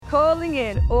Calling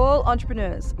in all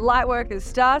entrepreneurs, light workers,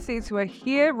 star seeds who are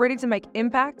here ready to make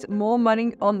impact, more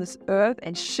money on this earth,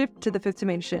 and shift to the fifth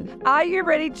dimension. Are you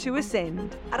ready to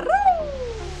ascend?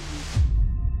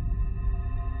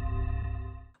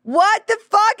 What the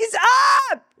fuck is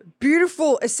up?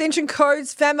 Beautiful Ascension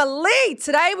Codes family.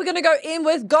 Today we're going to go in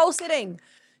with goal setting.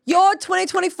 Your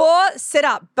 2024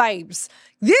 setup, babes.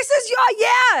 This is your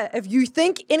year. If you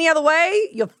think any other way,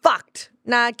 you're fucked.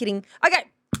 Nah, kidding. Okay,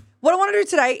 what I want to do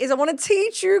today is I want to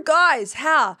teach you guys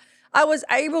how I was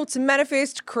able to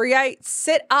manifest, create,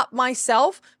 set up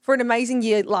myself for an amazing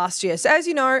year last year. So as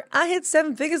you know, I hit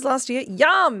 7 figures last year.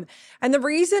 Yum. And the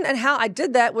reason and how I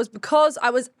did that was because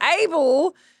I was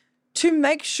able to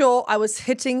make sure I was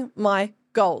hitting my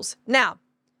goals. Now,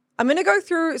 I'm going to go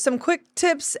through some quick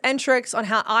tips and tricks on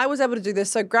how I was able to do this.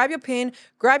 So grab your pen,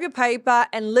 grab your paper,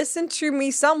 and listen to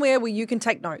me somewhere where you can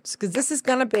take notes because this is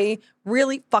going to be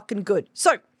really fucking good.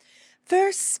 So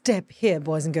first step here,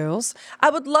 boys and girls,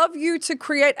 I would love you to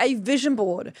create a vision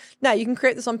board. Now, you can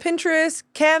create this on Pinterest,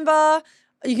 Canva.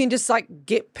 You can just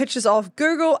get pictures off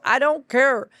Google. I don't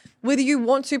care. Whether you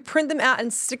want to print them out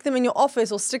and stick them in your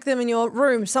office or stick them in your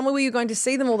room, somewhere where you're going to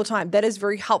see them all the time. That is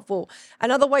very helpful.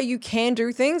 Another way you can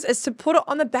do things is to put it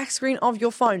on the back screen of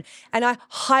your phone. And I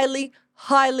highly,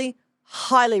 highly,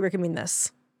 highly recommend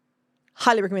this.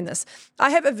 Highly recommend this.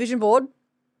 I have a vision board.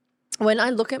 When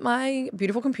I look at my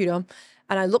beautiful computer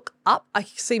and I look up, I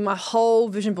see my whole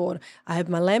vision board. I have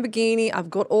my Lamborghini. I've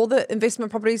got all the investment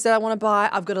properties that I want to buy.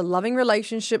 I've got a loving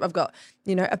relationship. I've got,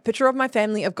 a picture of my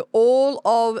family. I've got all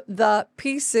of the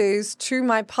pieces to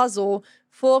my puzzle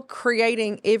for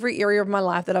creating every area of my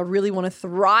life that I really want to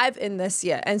thrive in this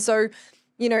year. And so,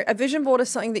 a vision board is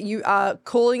something that you are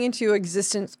calling into your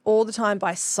existence all the time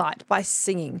by sight, by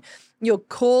singing. You're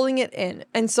calling it in.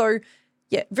 And so,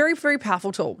 yeah, very, very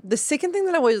powerful tool. The second thing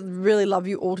that I would really love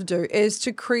you all to do is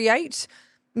to create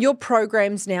your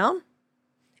programs now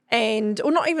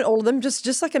or not even all of them,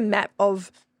 just like a map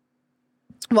of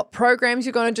what programs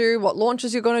you're going to do, what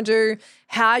launches you're going to do,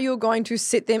 how you're going to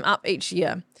set them up each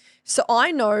year. So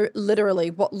I know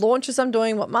literally what launches I'm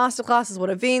doing, what masterclasses, what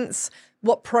events,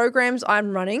 what programs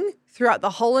I'm running throughout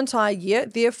the whole entire year.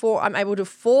 Therefore, I'm able to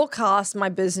forecast my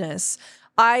business.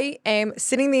 I am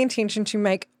setting the intention to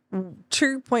make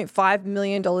 $2.5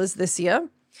 million this year.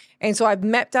 And so I've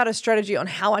mapped out a strategy on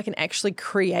how I can actually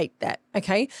create that.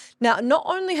 Okay. Now, not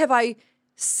only have I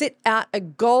set out a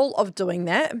goal of doing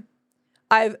that,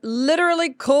 I've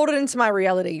literally called it into my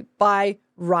reality by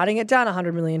writing it down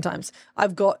 100 million times.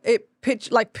 I've got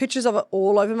pictures of it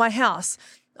all over my house.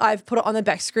 I've put it on the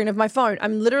back screen of my phone.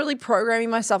 I'm literally programming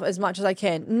myself as much as I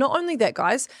can. Not only that,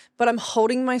 guys, but I'm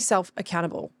holding myself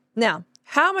accountable. Now,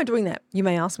 how am I doing that? You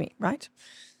may ask me, right?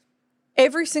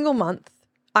 Every single month,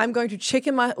 I'm going to check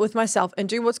in with myself and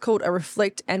do what's called a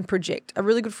reflect and project. A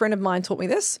really good friend of mine taught me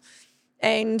this.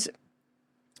 And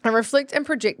a reflect and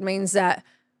project means that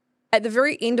at the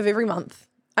very end of every month,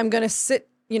 I'm going to sit,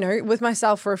 with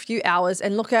myself for a few hours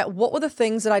and look at what were the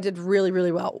things that I did really,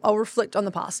 really well. I'll reflect on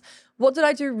the past. What did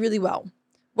I do really well?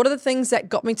 What are the things that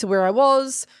got me to where I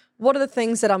was? What are the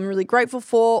things that I'm really grateful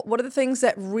for? What are the things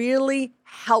that really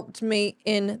helped me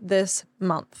in this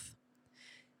month?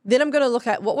 Then I'm going to look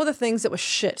at what were the things that were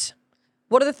shit.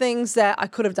 What are the things that I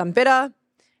could have done better?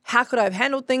 How could I have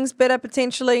handled things better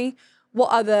potentially?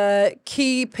 What are the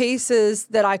key pieces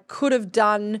that I could have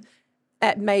done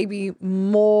at maybe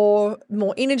more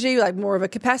energy, like more of a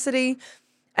capacity?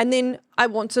 And then I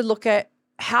want to look at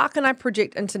how can I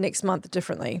project into next month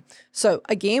differently? So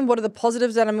again, what are the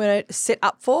positives that I'm going to set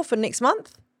up for next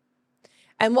month?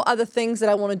 And what are the things that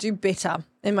I want to do better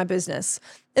in my business?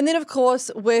 And then, of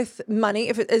course, with money,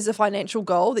 if it is a financial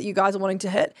goal that you guys are wanting to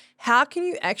hit, how can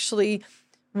you actually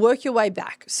work your way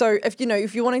back? So if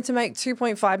you're wanting to make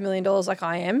 $2.5 million like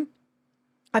I am,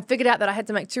 I figured out that I had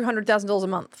to make $200,000 a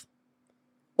month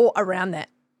or around that,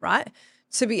 right?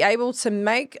 To be able to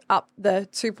make up the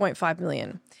 2.5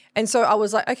 million. And so I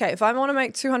was like, okay, if I want to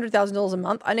make $200,000 a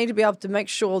month, I need to be able to make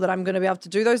sure that I'm going to be able to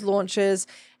do those launches,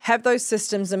 have those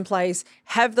systems in place,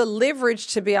 have the leverage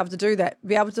to be able to do that,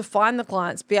 be able to find the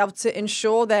clients, be able to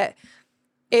ensure that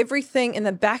everything in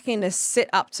the back end is set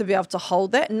up to be able to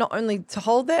hold that. Not only to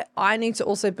hold that, I need to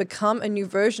also become a new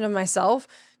version of myself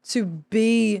to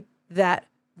be that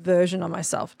version of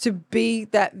myself, to be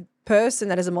that person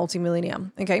that is a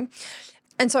multimillionaire, okay?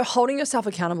 And so holding yourself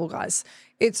accountable, guys,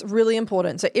 it's really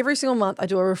important. So every single month I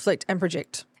do a reflect and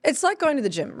project. It's like going to the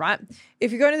gym, right?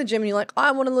 If you're going to the gym and you're like,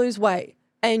 I want to lose weight,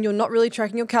 and you're not really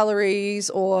tracking your calories,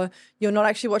 or you're not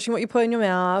actually watching what you put in your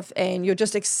mouth, and you're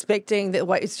just expecting that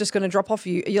weight is just going to drop off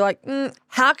you, you're like,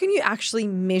 how can you actually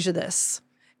measure this?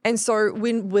 And so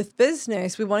when with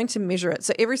business, we're wanting to measure it.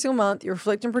 So every single month, your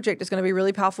reflect and project is going to be a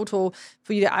really powerful tool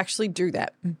for you to actually do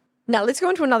that. Now, let's go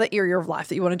into another area of life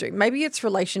that you want to do. Maybe it's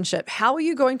relationship. How are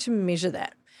you going to measure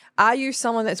that? Are you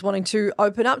someone that's wanting to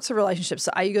open up to relationships?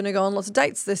 So are you going to go on lots of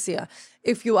dates this year?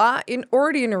 If you are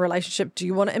already in a relationship, do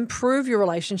you want to improve your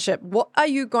relationship? What are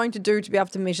you going to do to be able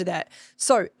to measure that?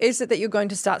 So is it that you're going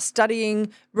to start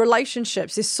studying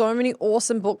relationships? There's so many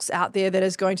awesome books out there that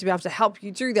is going to be able to help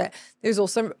you do that. There's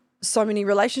also so many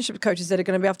relationship coaches that are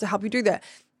going to be able to help you do that.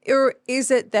 Or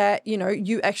is it that,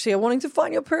 you actually are wanting to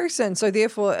find your person? So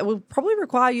therefore it will probably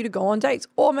require you to go on dates.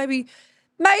 Or maybe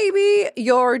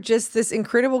you're just this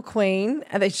incredible queen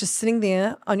and it's just sitting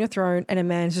there on your throne and a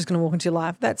man's just going to walk into your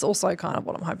life. That's also kind of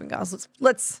what I'm hoping, guys.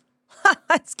 Let's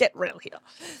get real here.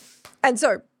 And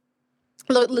so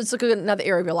let's look at another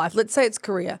area of your life. Let's say it's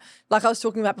career. Like I was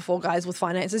talking about before, guys, with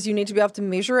finances, you need to be able to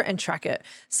measure it and track it.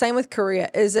 Same with career.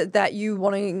 Is it that you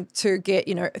wanting to get,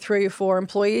 3 or 4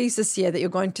 employees this year, that you're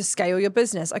going to scale your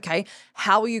business? Okay,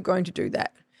 how are you going to do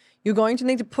that? You're going to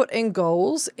need to put in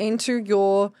goals into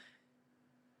your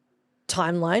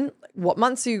timeline. What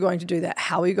months are you going to do that?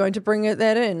 How are you going to bring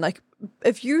that in? Like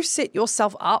if you set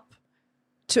yourself up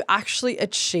to actually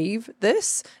achieve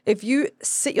this, if you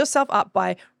set yourself up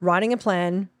by writing a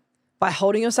plan, by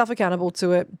holding yourself accountable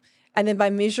to it, and then by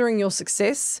measuring your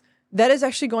success, that is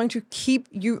actually going to keep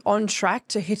you on track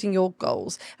to hitting your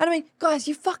goals. And I mean, guys,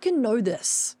 you fucking know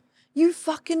this. You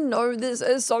fucking know this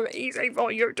is so easy for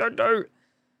you to do.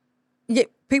 Yet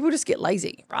people just get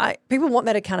lazy, right? People want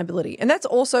that accountability. And that's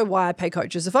also why I pay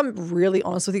coaches. If I'm really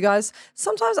honest with you guys,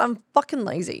 sometimes I'm fucking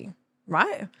lazy,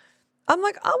 right? I'm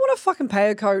like, I want to fucking pay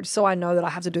a coach so I know that I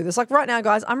have to do this. Like right now,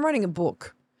 guys, I'm writing a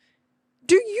book.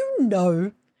 Do you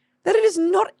know that it is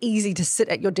not easy to sit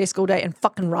at your desk all day and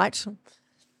fucking write?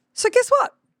 So guess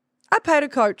what? I paid a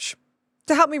coach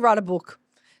to help me write a book.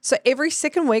 So every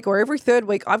second week or every third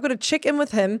week, I've got to check in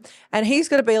with him and he's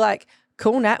got to be like,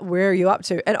 cool, Nat, where are you up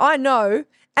to? And I know,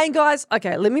 and guys,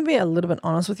 okay, let me be a little bit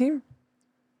honest with you.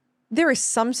 There are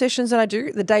some sessions that I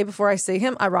do the day before I see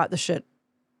him, I write the shit.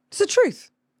 It's the truth.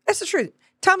 It's the truth.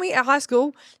 Tell me at high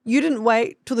school, you didn't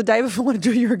wait till the day before to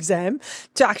do your exam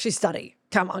to actually study.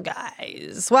 Come on,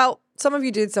 guys. Well, some of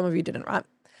you did, some of you didn't, right?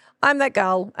 I'm that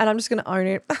girl and I'm just going to own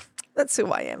it. That's who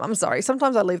I am. I'm sorry.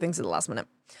 Sometimes I leave things at the last minute.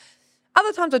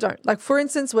 Other times I don't. Like for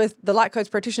instance, with the Light Coach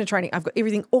Practitioner Training, I've got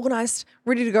everything organized,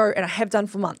 ready to go, and I have done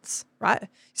for months, right?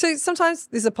 So sometimes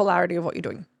there's a polarity of what you're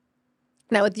doing.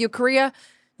 Now with your career,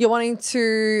 you're wanting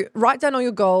to write down all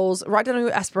your goals, write down all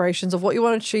your aspirations of what you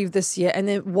want to achieve this year, and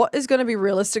then what is going to be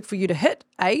realistic for you to hit,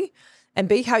 A, and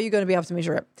B, how you're going to be able to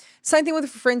measure it. Same thing with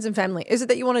friends and family. Is it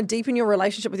that you want to deepen your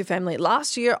relationship with your family?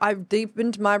 Last year, I've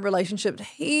deepened my relationship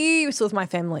heaps with my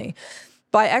family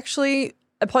by actually,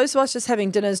 opposed to us just having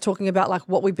dinners talking about like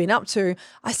what we've been up to,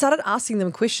 I started asking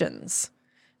them questions.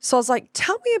 So I was like,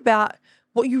 tell me about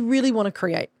what you really want to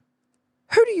create.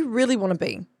 Who do you really want to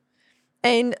be?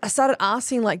 And I started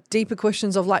asking like deeper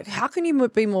questions of like, how can you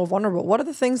be more vulnerable? What are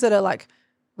the things that are like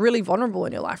really vulnerable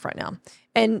in your life right now?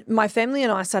 And my family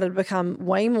and I started to become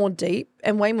way more deep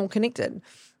and way more connected,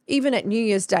 even at New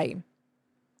Year's Day,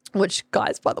 which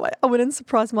guys, by the way, I went and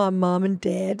surprised my mom and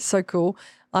dad. So cool.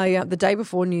 The day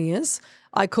before New Year's,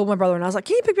 I called my brother and I was like,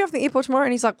 can you pick me up from the airport tomorrow?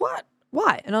 And he's like, what?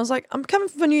 Why? And I was like, I'm coming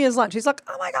for New Year's lunch. He's like,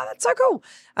 oh my God, that's so cool.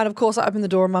 And of course I opened the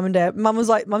door and mum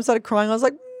started crying. I was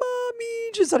like,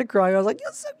 Mommy, she started crying. I was like,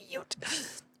 you're so cute.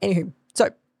 Anywho, so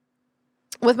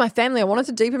with my family, I wanted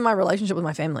to deepen my relationship with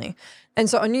my family. And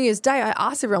so on New Year's Day, I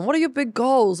asked everyone, what are your big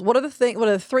goals? What are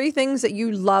the 3 things that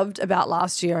you loved about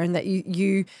last year and that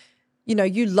you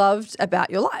loved about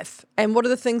your life? And what are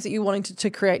the things that you wanted to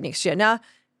create next year? Now,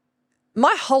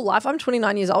 my whole life, I'm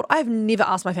 29 years old. I've never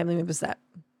asked my family members that.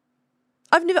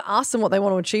 I've never asked them what they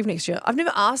want to achieve next year. I've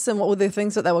never asked them what were the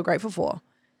things that they were grateful for.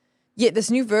 Yet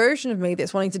this new version of me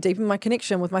that's wanting to deepen my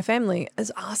connection with my family is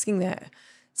asking that.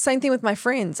 Same thing with my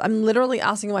friends. I'm literally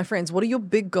asking my friends, what are your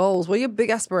big goals? What are your big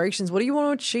aspirations? What do you want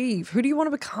to achieve? Who do you want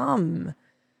to become?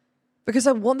 Because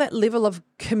I want that level of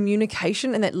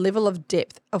communication and that level of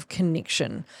depth of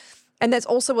connection. And that's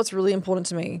also what's really important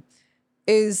to me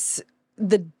is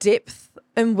the depth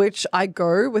in which I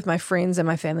go with my friends and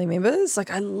my family members. Like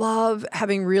I love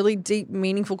having really deep,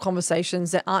 meaningful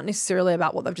conversations that aren't necessarily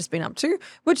about what they've just been up to,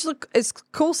 which look is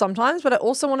cool sometimes, but I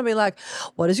also want to be like,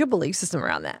 what is your belief system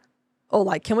around that? Or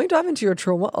like, can we dive into your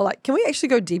trauma? Or like, can we actually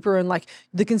go deeper in like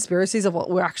the conspiracies of what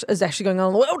is actually going on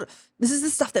in the world? This is the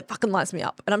stuff that fucking lights me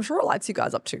up. And I'm sure it lights you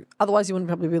guys up too. Otherwise, you wouldn't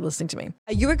probably be listening to me.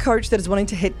 Are you a coach that is wanting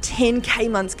to hit 10K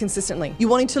months consistently? You're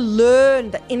wanting to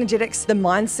learn the energetics, the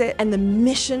mindset, and the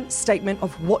mission statement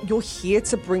of what you're here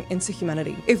to bring into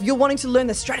humanity. If you're wanting to learn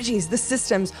the strategies, the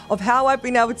systems of how I've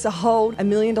been able to hold $1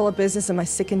 million business in my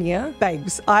second year,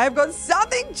 babes, I have got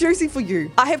something juicy for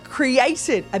you. I have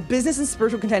created a business and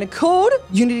spiritual container called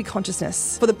Unity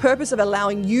Consciousness for the purpose of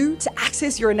allowing you to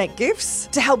access your innate gifts,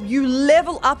 to help you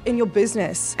level up in your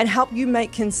business and help you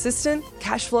make consistent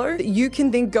cash flow that you can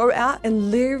then go out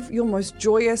and live your most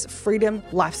joyous freedom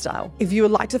lifestyle. If you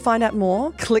would like to find out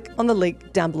more, click on the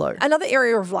link down below. Another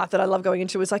area of life that I love going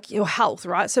into is like your health,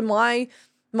 right? So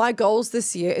my goals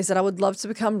this year is that I would love to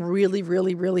become really,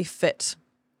 really, really fit.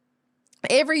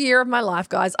 Every year of my life,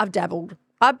 guys, I've dabbled.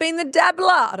 I've been the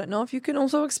dabbler. I don't know if you can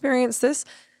also experience this.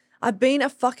 I've been a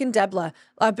fucking dabbler.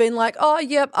 I've been like, oh,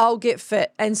 yep, I'll get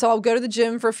fit. And so I'll go to the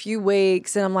gym for a few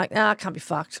weeks and I'm like, I can't be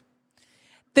fucked.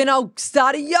 Then I'll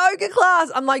start a yoga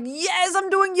class. I'm like, yes, I'm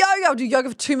doing yoga. I'll do yoga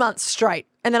for 2 months straight.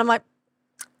 And then I'm like,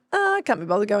 I can't be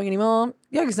bothered going anymore.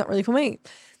 Yoga's not really for me.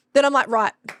 Then I'm like,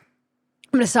 right, I'm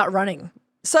going to start running.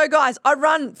 So guys, I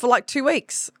run for like 2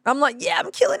 weeks. I'm like, yeah,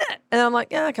 I'm killing it. And I'm like,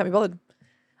 yeah, I can't be bothered.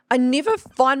 I never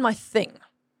find my thing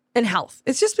in health.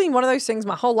 It's just been one of those things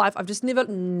my whole life I've just never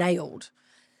nailed.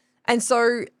 And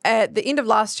so at the end of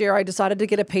last year, I decided to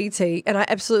get a PT and I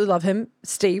absolutely love him.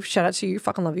 Steve, shout out to you.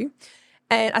 Fucking love you.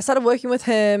 And I started working with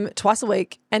him twice a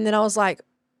week. And then I was like,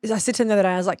 I said to him the other day,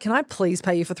 I was like, can I please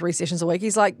pay you for 3 sessions a week?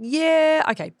 He's like, yeah,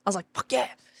 okay. I was like, fuck yeah.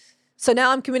 So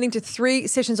now I'm committing to 3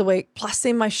 sessions a week, plus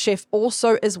then my chef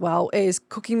also as well is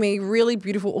cooking me really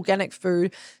beautiful organic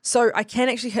food so I can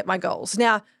actually hit my goals.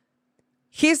 Now,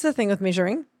 here's the thing with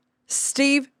measuring.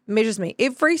 Steve measures me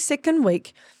every second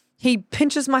week. He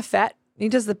pinches my fat. He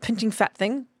does the pinching fat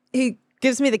thing. He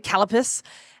gives me the calipers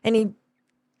and he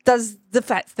does the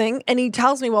fat thing and he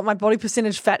tells me what my body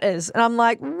percentage fat is. And I'm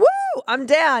like, woo, I'm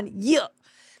down. Yeah.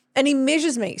 And he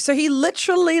measures me. So he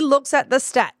literally looks at the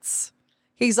stats.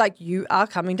 He's like, you are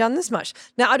coming down this much.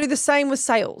 Now I do the same with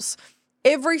sales.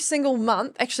 Every single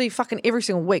month, actually fucking every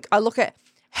single week, I look at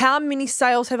how many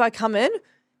sales have I come in,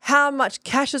 how much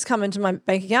cash has come into my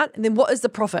bank account, and then what is the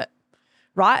profit,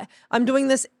 right? I'm doing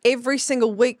this every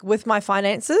single week with my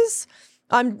finances.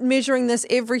 I'm measuring this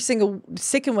every single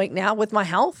second week now with my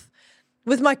health.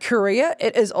 With my career,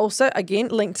 it is also, again,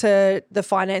 linked to the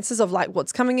finances of like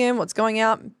what's coming in, what's going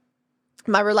out,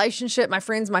 my relationship, my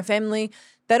friends, my family.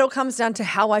 That all comes down to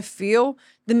how I feel.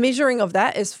 The measuring of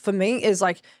that is, for me, is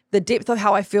like the depth of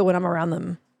how I feel when I'm around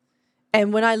them.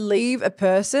 And when I leave a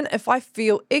person, if I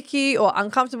feel icky or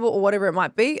uncomfortable or whatever it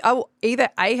might be, I will either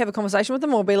A, have a conversation with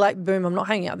them or be like, boom, I'm not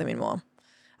hanging out with them anymore.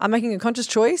 I'm making a conscious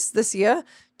choice this year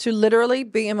to literally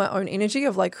be in my own energy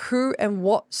of like who and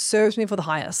what serves me for the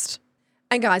highest.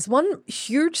 And guys, one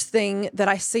huge thing that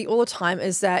I see all the time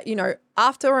is that, you know,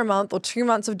 after a month or 2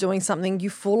 months of doing something, you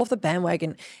fall off the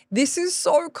bandwagon. This is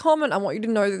so common. I want you to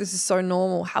know that this is so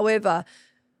normal. However,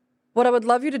 what I would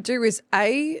love you to do is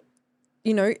A,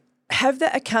 you know, have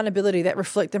that accountability, that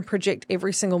reflect and project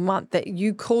every single month, that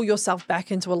you call yourself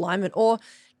back into alignment. Or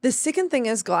the second thing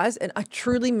is, guys, and I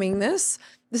truly mean this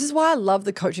is why I love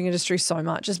the coaching industry so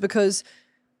much, is because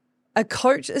a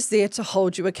coach is there to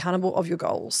hold you accountable of your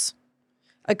goals.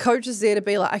 A coach is there to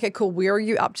be like, okay, cool, where are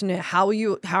you up to now? How are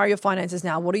your finances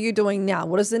now? What are you doing now?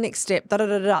 What is the next step?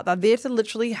 They're there to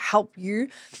literally help you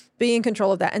be in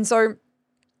control of that. And so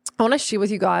I want to share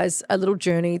with you guys a little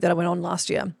journey that I went on last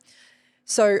year.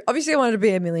 So obviously I wanted to be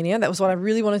a millionaire. That was what I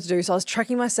really wanted to do. So I was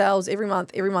tracking my sales every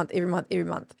month.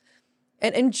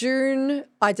 And in June,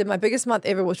 I did my biggest month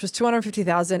ever, which was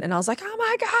 250,000. And I was like, oh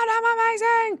my God, I'm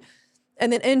amazing.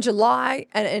 And then in July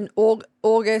and in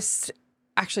August,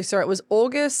 it was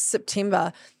August,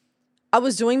 September, I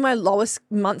was doing my lowest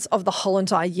months of the whole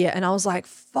entire year. And I was like,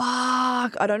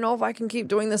 fuck, I don't know if I can keep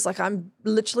doing this. Like I'm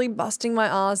literally busting my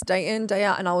ass day in, day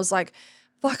out. And I was like,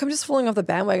 fuck, I'm just falling off the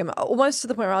bandwagon. Almost to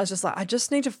the point where I was just like, I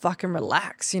just need to fucking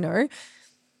relax, you know?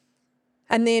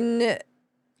 And then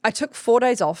I took 4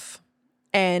 days off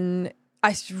and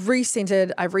I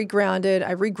recentered, I regrounded,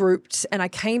 I regrouped, and I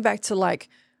came back to like,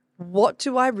 what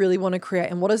do I really want to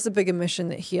create? And what is the bigger mission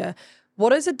here?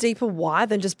 What is a deeper why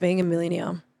than just being a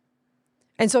millionaire?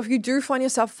 And so if you do find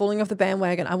yourself falling off the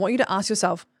bandwagon, I want you to ask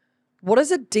yourself, what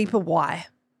is a deeper why?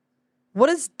 What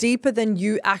is deeper than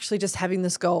you actually just having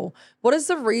this goal? What is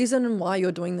the reason and why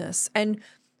you're doing this? And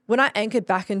when I anchored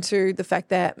back into the fact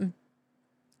that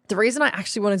the reason I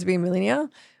actually wanted to be a millionaire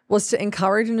was to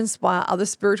encourage and inspire other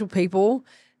spiritual people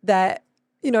that,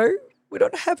 you know, We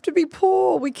don't have to be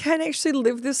poor. We can actually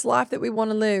live this life that we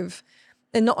want to live.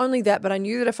 And not only that, but I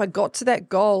knew that if I got to that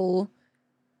goal,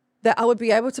 that I would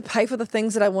be able to pay for the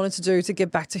things that I wanted to do to give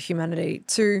back to humanity,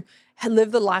 to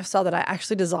live the lifestyle that I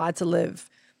actually desired to live.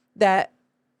 That,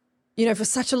 you know, for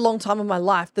such a long time in my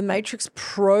life, the Matrix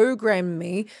programmed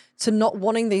me to not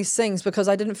wanting these things because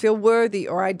I didn't feel worthy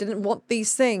or I didn't want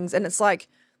these things. And it's like,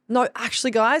 no,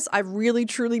 actually, guys, I really,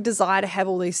 truly desire to have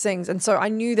all these things. And so I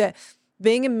knew that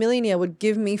being a millionaire would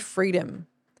give me freedom.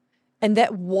 And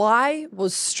that why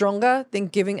was stronger than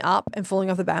giving up and falling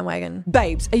off the bandwagon.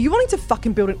 Babes, are you wanting to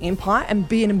fucking build an empire and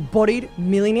be an embodied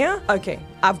millionaire? Okay,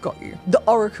 I've got you. The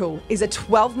Oracle is a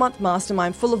 12-month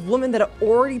mastermind full of women that are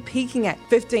already peaking at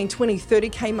 15, 20,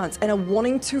 30K months and are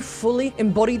wanting to fully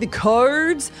embody the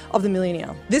codes of the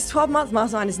millionaire. This 12-month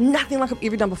mastermind is nothing like I've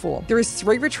ever done before. There is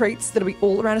 3 retreats that'll be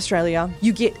all around Australia.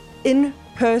 You get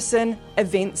in-person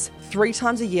events 3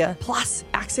 times a year, plus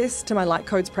access to my Light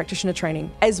Codes practitioner training,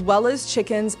 as well as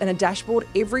check-ins and a dashboard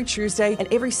every Tuesday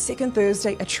and every second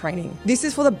Thursday a training. This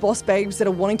is for the boss babes that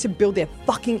are wanting to build their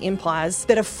fucking empires,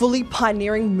 that are fully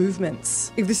pioneering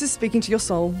movements. If this is speaking to your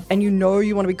soul and you know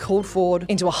you want to be called forward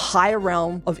into a higher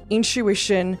realm of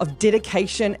intuition, of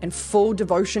dedication and full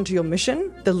devotion to your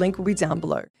mission, the link will be down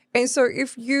below. And so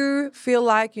if you feel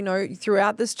like, you know,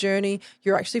 throughout this journey,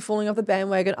 you're actually falling off the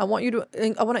bandwagon, I want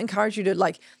to encourage you to,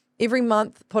 like, every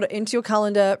month, put it into your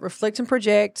calendar, reflect and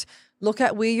project, look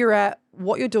at where you're at,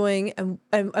 what you're doing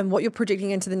and what you're projecting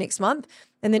into the next month.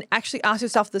 And then actually ask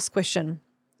yourself this question.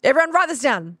 Everyone write this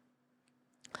down.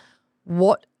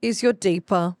 What is your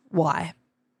deeper why?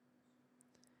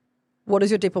 What is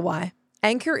your deeper why?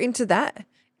 Anchor into that.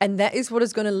 And that is what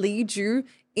is going to lead you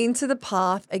into the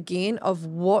path again of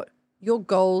what your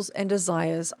goals and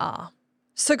desires are.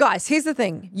 So guys, here's the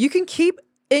thing. You can keep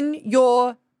in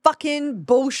your fucking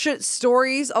bullshit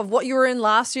stories of what you were in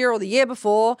last year or the year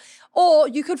before, or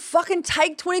you could fucking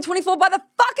take 2024 by the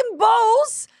fucking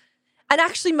balls and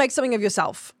actually make something of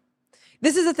yourself.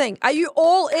 This is the thing. Are you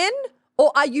all in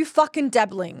or are you fucking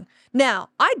dabbling? Now,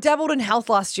 I dabbled in health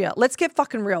last year. Let's get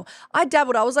fucking real. I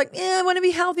dabbled. I was like, I want to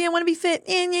be healthy. I want to be fit.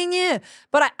 Yeah.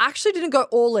 But I actually didn't go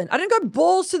all in. I didn't go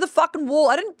balls to the fucking wall.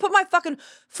 I didn't put my fucking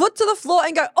foot to the floor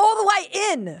and go all the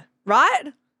way in,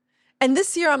 right? And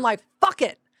this year I'm like, fuck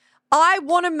it. I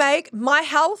want to make my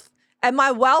health and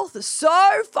my wealth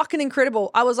so fucking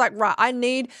incredible. I was like, right, I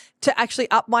need to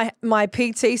actually up my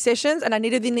PT sessions and I need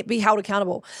to then be held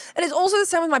accountable. And it's also the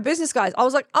same with my business, guys. I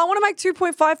was like, I want to make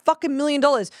 $2.5 fucking million.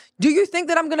 Do you think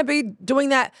that I'm going to be doing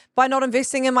that by not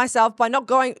investing in myself, by not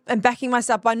going and backing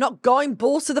myself, by not going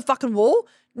balls to the fucking wall?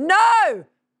 No.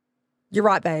 You're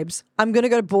right, babes. I'm going to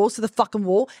go balls to the fucking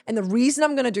wall. And the reason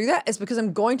I'm going to do that is because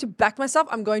I'm going to back myself.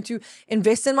 I'm going to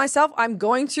invest in myself. I'm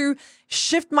going to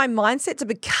shift my mindset to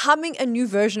becoming a new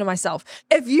version of myself.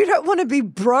 If you don't want to be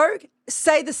broke,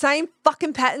 say the same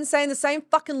fucking pattern, saying the same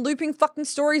fucking looping fucking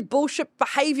stories, bullshit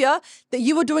behavior that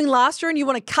you were doing last year and you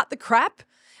want to cut the crap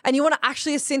and you want to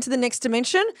actually ascend to the next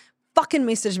dimension, fucking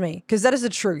message me because that is the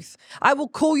truth. I will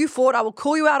call you forward. I will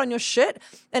call you out on your shit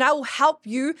and I will help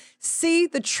you see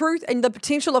the truth and the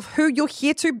potential of who you're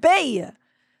here to be.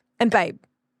 And babe,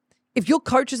 if your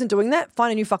coach isn't doing that,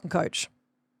 find a new fucking coach.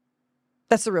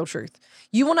 That's the real truth.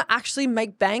 You want to actually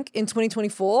make bank in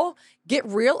 2024, get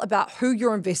real about who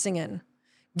you're investing in.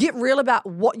 Get real about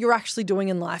what you're actually doing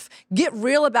in life. Get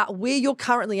real about where you're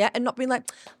currently at and not being like,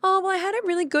 oh, well, I had a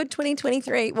really good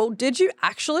 2023. Well, did you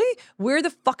actually? Where are the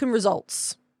fucking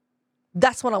results?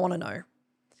 That's what I want to know.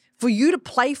 For you to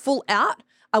play full out,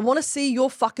 I want to see your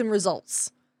fucking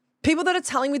results. People that are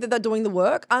telling me that they're doing the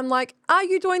work, I'm like, are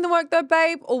you doing the work though,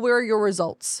 babe? Or where are your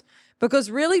results? Because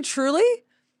really, truly,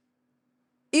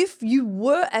 if you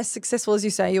were as successful as you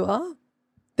say you are,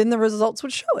 then the results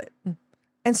would show it.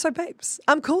 And so, babes,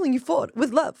 I'm calling you forward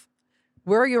with love.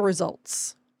 Where are your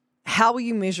results? How are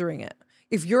you measuring it?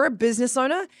 If you're a business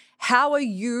owner, how are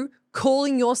you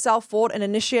calling yourself forward and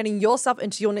initiating yourself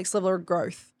into your next level of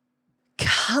growth?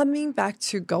 Coming back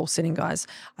to goal setting, guys,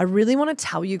 I really want to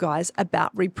tell you guys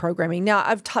about reprogramming. Now,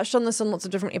 I've touched on this in lots of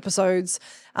different episodes.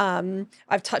 I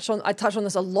touched on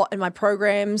this a lot in my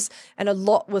programs and a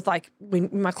lot with like when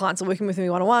my clients are working with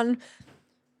me one-on-one.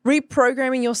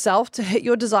 Reprogramming yourself to hit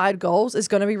your desired goals is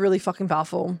going to be really fucking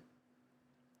powerful.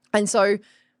 And so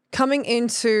coming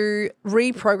into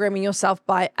reprogramming yourself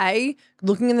by A,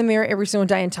 looking in the mirror every single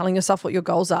day and telling yourself what your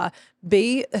goals are.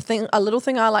 B, a little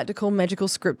thing I like to call magical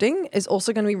scripting is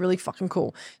also going to be really fucking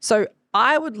cool. So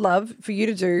I would love for you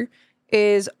to do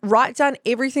is write down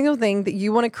every single thing that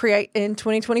you want to create in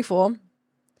 2024.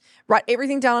 Write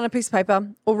everything down on a piece of paper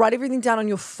or write everything down on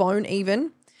your phone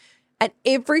even. And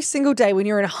every single day when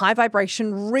you're in a high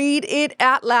vibration, read it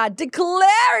out loud.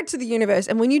 Declare it to the universe.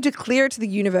 And when you declare it to the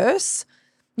universe,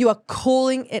 you are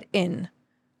calling it in.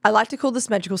 I like to call this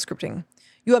magical scripting.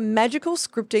 You are magical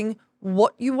scripting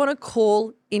what you want to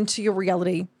call into your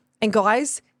reality. And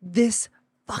guys, this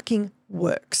fucking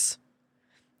works.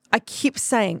 I keep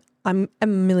saying, I'm a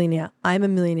millionaire. I'm a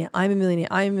millionaire. I'm a millionaire.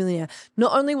 I'm a millionaire.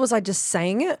 Not only was I just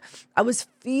saying it, I was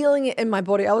feeling it in my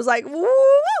body. I was like, woo!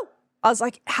 I was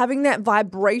like having that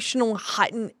vibrational,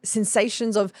 heightened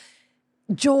sensations of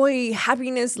joy,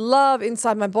 happiness, love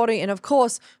inside my body. And of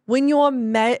course, when you're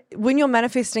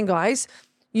manifesting, guys,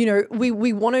 you know, we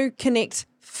want to connect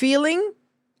feeling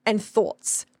and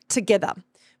thoughts together.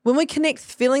 When we connect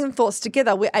feeling and thoughts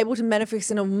together, we're able to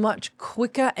manifest in a much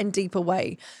quicker and deeper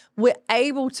way. We're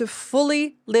able to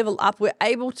fully level up. We're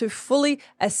able to fully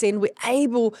ascend. We're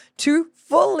able to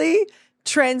fully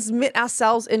transmit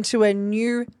ourselves into a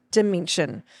new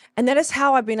dimension. And that is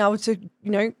how I've been able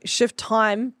to, shift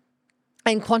time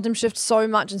and quantum shift so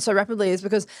much and so rapidly, is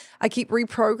because I keep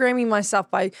reprogramming myself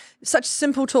by such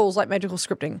simple tools like magical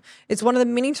scripting. It's one of the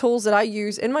many tools that I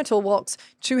use in my toolbox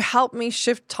to help me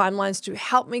shift timelines, to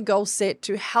help me goal set,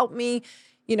 to help me,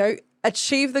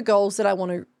 achieve the goals that I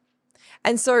want to.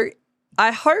 And so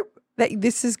I hope that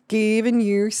this has given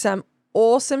you some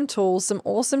awesome tools, some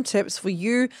awesome tips for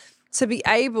you to be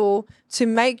able to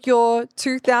make your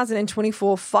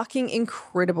 2024 fucking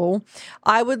incredible.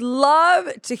 I would love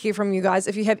to hear from you guys.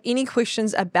 If you have any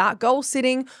questions about goal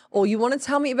setting, or you want to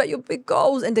tell me about your big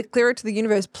goals and declare it to the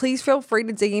universe, please feel free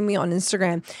to DM me on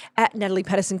Instagram at Natalie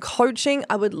Patterson Coaching.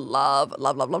 I would love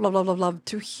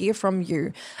to hear from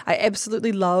you. I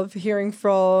absolutely love hearing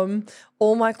from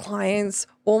all my clients,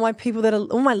 all my people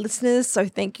all my listeners. So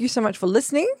thank you so much for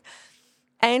listening.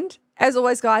 And as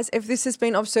always, guys, if this has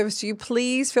been of service to you,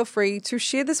 please feel free to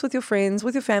share this with your friends,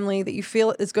 with your family that you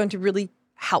feel is going to really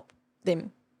help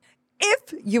them.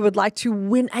 If you would like to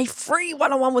win a free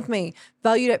one-on-one with me,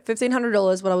 valued at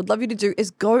 $1,500, what I would love you to do is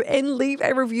go and leave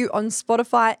a review on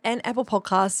Spotify and Apple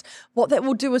Podcasts. What that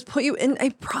will do is put you in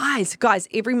a prize. Guys,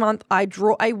 every month I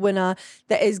draw a winner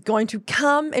that is going to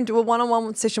come and do a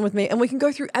one-on-one session with me, and we can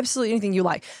go through absolutely anything you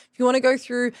like. If you want to go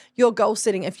through your goal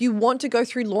setting, if you want to go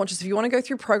through launches, if you want to go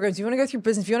through programs, if you want to go through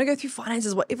business, if you want to go through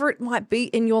finances, whatever it might be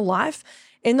in your life,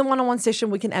 in the one-on-one session,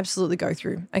 we can absolutely go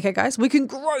through. Okay, guys? We can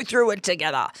grow through it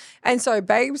together. And so,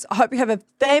 babes, I hope you have a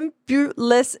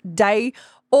fabulous day.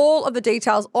 All of the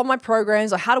details on my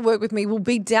programs or how to work with me will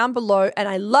be down below. And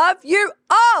I love you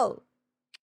all.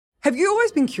 Have you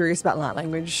always been curious about light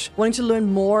language? Wanting to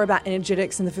learn more about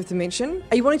energetics in the fifth dimension?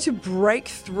 Are you wanting to break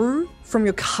through from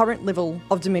your current level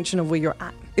of dimension of where you're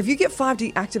at? If you get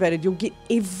 5D activated, you'll get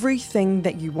everything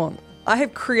that you want. I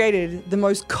have created the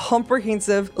most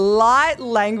comprehensive light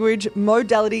language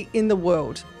modality in the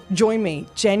world. Join me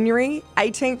January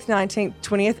 18th, 19th,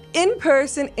 20th in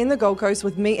person in the Gold Coast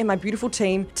with me and my beautiful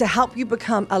team to help you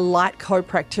become a light code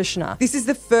practitioner. This is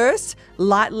the first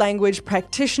light language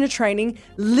practitioner training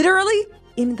literally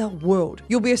in the world.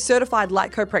 You'll be a certified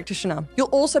light code practitioner. You'll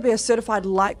also be a certified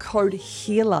light code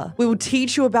healer. We will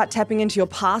teach you about tapping into your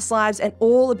past lives and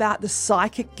all about the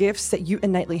psychic gifts that you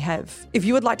innately have. If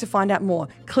you would like to find out more,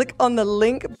 click on the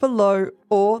link below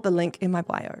or the link in my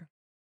bio.